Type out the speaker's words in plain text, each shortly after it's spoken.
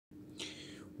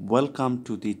Welcome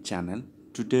to the channel.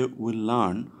 Today we'll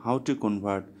learn how to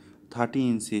convert 30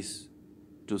 inches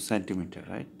to centimeter,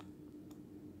 right?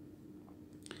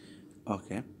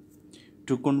 Okay.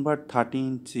 To convert 30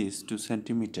 inches to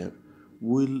centimeter,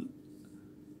 we'll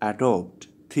adopt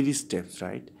three steps,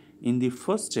 right? In the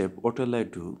first step, what will I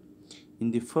do? In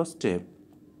the first step,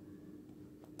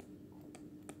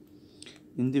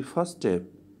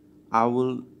 I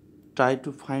will try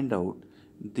to find out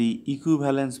the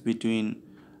equivalence between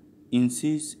inch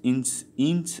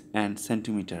and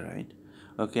centimeter, right?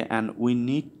 Okay, and we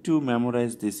need to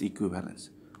memorize this equivalence.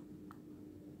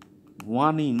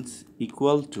 1 inch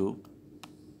equal to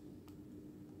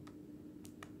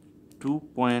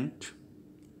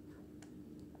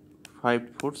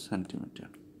 2.54 centimeter.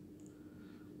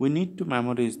 We need to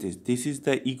memorize this. This is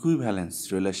the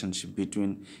equivalence relationship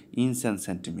between inch and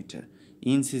centimeter.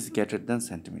 Inch is greater than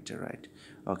centimeter, right?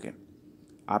 Okay.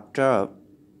 After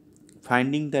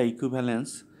finding the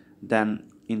equivalence, then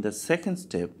in the second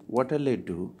step, what will I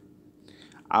do?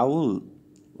 I will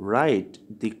write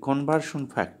the conversion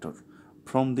factor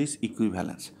from this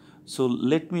equivalence. So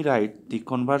let me write the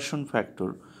conversion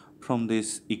factor from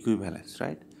this equivalence,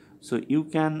 right? So you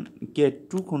can get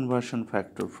two conversion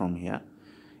factor from here.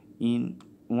 In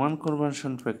one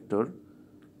conversion factor,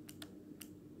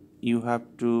 you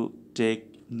have to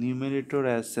take numerator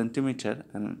as centimeter,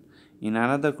 and in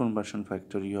another conversion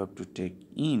factor you have to take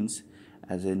inch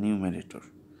as a numerator,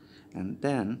 and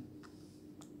then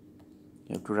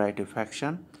you have to write a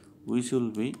fraction which will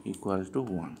be equal to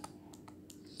 1,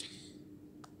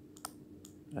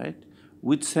 right?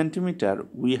 With centimeter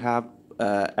we have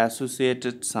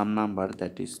associated some number,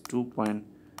 that is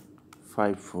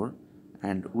 2.54,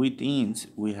 and with inch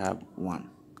we have 1.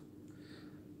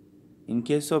 In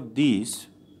case of this,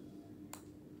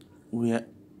 we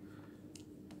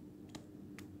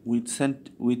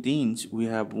with inch we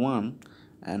have 1,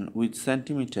 and with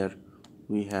centimeter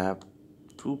we have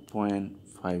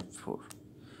 2.54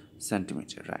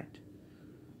 centimeter, right?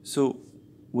 So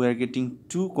we are getting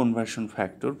two conversion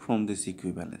factor from this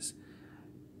equivalence.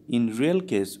 In real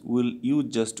case, we'll use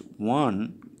just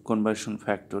one conversion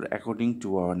factor according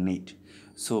to our need.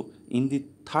 So in the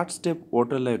third step, what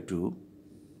will I do?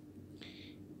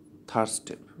 Third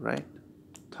step, right?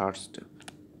 Third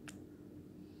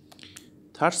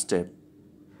step,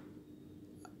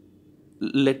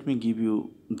 let me give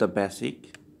you the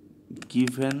basic.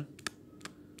 Given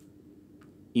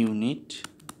unit,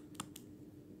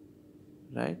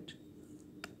 right,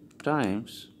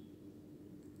 times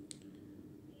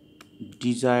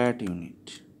desired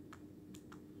unit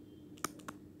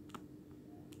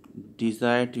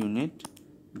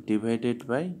divided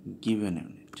by given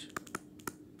unit.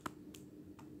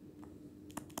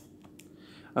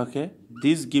 Okay,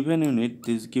 this given unit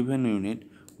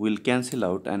will cancel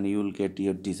out and you will get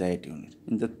your desired unit.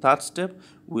 In the third step,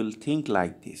 we'll think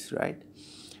like this, right?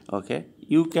 Okay,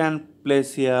 you can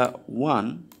place here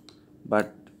 1,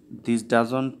 but this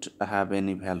doesn't have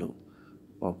any value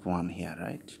of 1 here,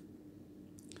 right?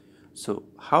 So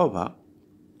however,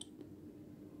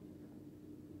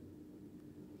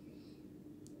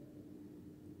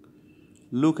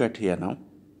 look at here now.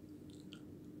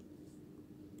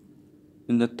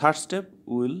 In the third step,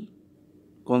 we will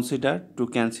consider to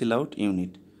cancel out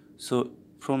unit. So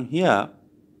from here,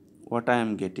 what I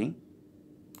am getting,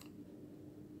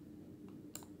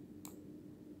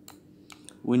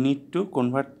 we need to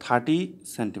convert 30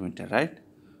 centimeter, right?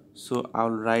 So I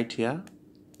will write here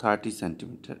 30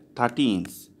 centimeter, 30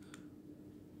 inch.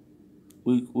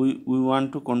 We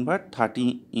want to convert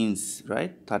 30 inch,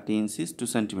 right? 30 inches to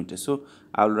centimeter. So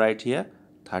I will write here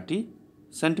 30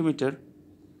 centimeter.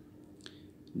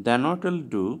 Then what I will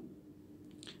do,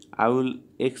 I will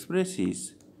express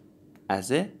this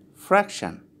as a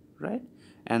fraction, right?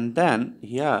 And then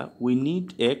here we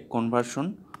need a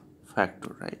conversion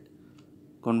factor, right?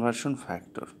 Conversion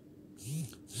factor.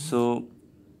 So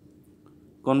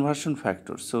conversion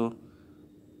factor. So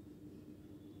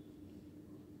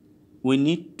we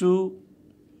need to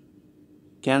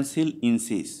cancel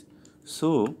inches.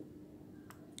 So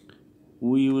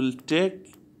we will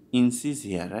take inches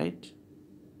here, right?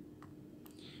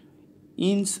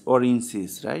 Inch or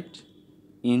inches, right?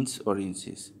 Inch or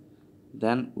inches.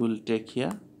 Then we'll take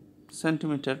here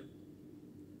centimeter.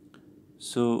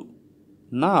 So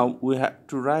now we have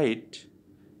to write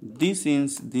this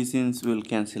inch will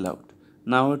cancel out.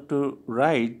 Now we have to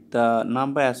write the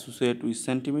number associated with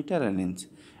centimeter and inch,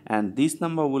 and this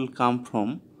number will come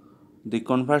from the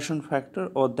conversion factor,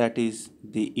 or that is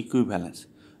the equivalence.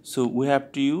 So we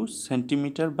have to use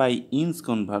centimeter by inch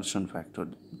conversion factor.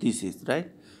 This is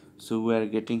right. So we are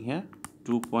getting here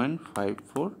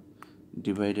 2.54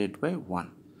 divided by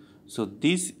 1. So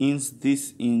this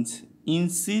inches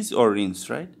or inch,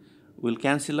 right, will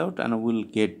cancel out and we'll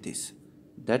get this.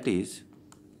 That is,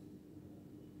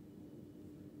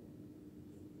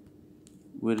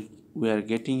 we are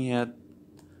getting here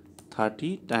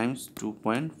 30 times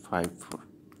 2.54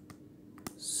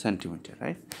 centimeter,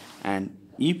 right? And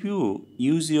if you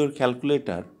use your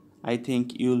calculator, I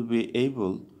think you will be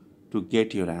able to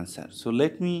get your answer. So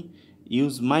let me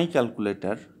use my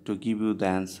calculator to give you the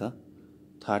answer.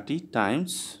 30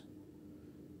 times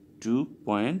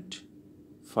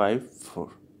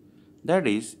 2.54, that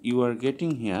is, you are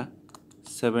getting here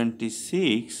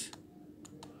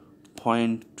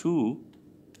 76.2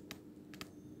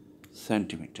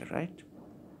 centimeter, right?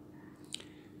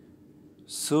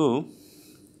 So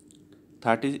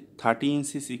 30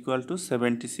 inch is equal to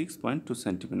 76.2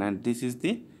 centimeter, and this is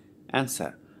the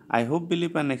answer. I hope,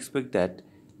 believe and expect that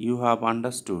you have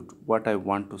understood what I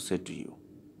want to say to you.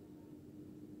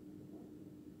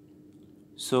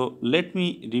 So let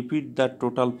me repeat the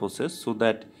total process so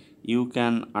that you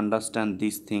can understand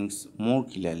these things more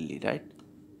clearly, right?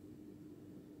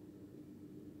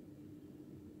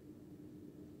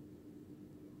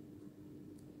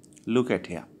 Look at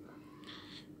here.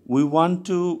 We want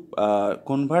to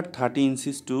convert 30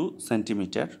 inches to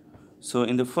centimeter. So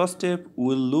in the first step,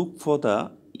 we'll look for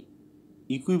the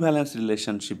equivalence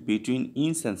relationship between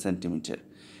inch and centimeter,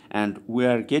 and we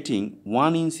are getting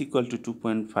 1 inch equal to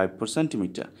 2.5 per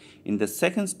centimeter. In the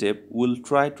second step, we'll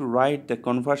try to write the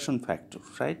conversion factor,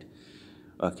 right?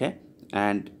 Okay,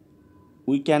 and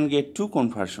we can get two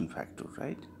conversion factor,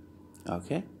 right?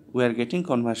 Okay, we are getting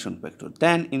conversion factor.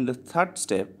 Then in the third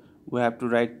step, we have to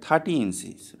write 30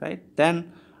 inches, right?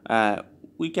 Then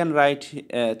we can write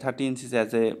 30 inches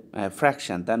as a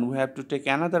fraction. Then we have to take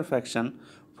another fraction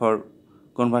for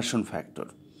conversion factor.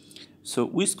 So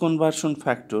which conversion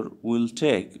factor will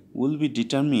take will be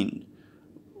determined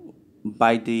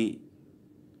by the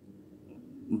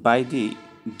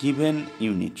given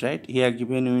unit, right? Here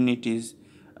given unit is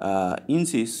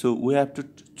inches, so we have to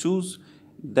choose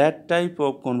that type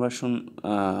of conversion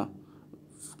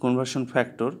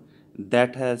factor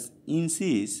that has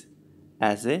inches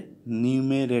as a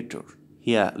numerator.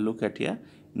 Here, look at here,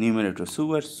 numerator. So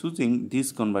we are choosing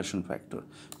this conversion factor.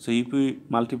 So if we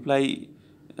multiply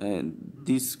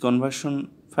this conversion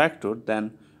factor,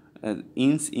 then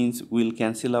inch will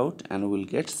cancel out and we'll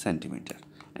get centimeter.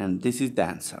 And this is the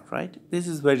answer, right? This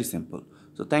is very simple.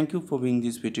 So thank you for viewing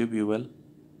this video. Be well.